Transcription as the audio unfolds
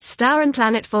Star and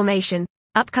Planet Formation,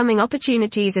 Upcoming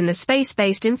Opportunities in the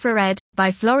Space-Based Infrared, by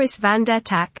Floris van der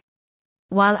Tak.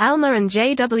 While ALMA and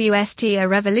JWST are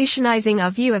revolutionizing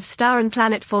our view of star and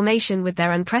planet formation with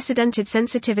their unprecedented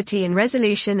sensitivity and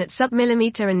resolution at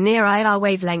sub-millimeter and near IR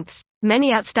wavelengths,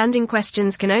 many outstanding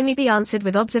questions can only be answered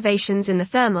with observations in the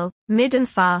thermal, mid and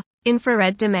far,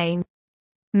 infrared domain.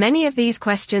 Many of these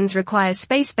questions require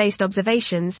space-based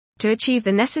observations to achieve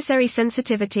the necessary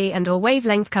sensitivity and/or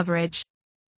wavelength coverage.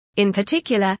 In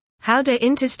particular, how do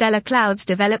interstellar clouds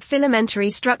develop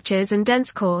filamentary structures and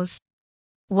dense cores?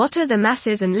 What are the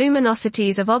masses and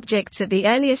luminosities of objects at the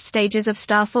earliest stages of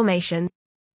star formation?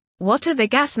 What are the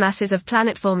gas masses of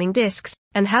planet-forming disks,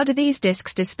 and how do these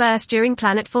disks disperse during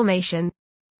planet formation?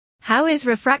 How is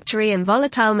refractory and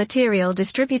volatile material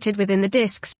distributed within the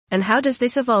disks, and how does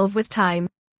this evolve with time?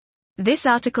 This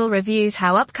article reviews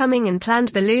how upcoming and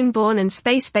planned balloon-borne and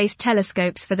space-based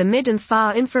telescopes for the mid and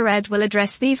far infrared will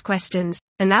address these questions,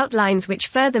 and outlines which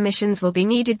further missions will be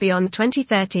needed beyond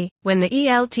 2030, when the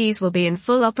ELTs will be in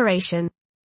full operation.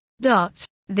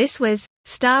 This was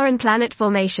Star and Planet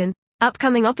Formation,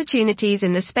 Upcoming Opportunities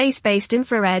in the Space-Based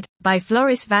Infrared, by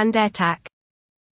Floris van der Tak.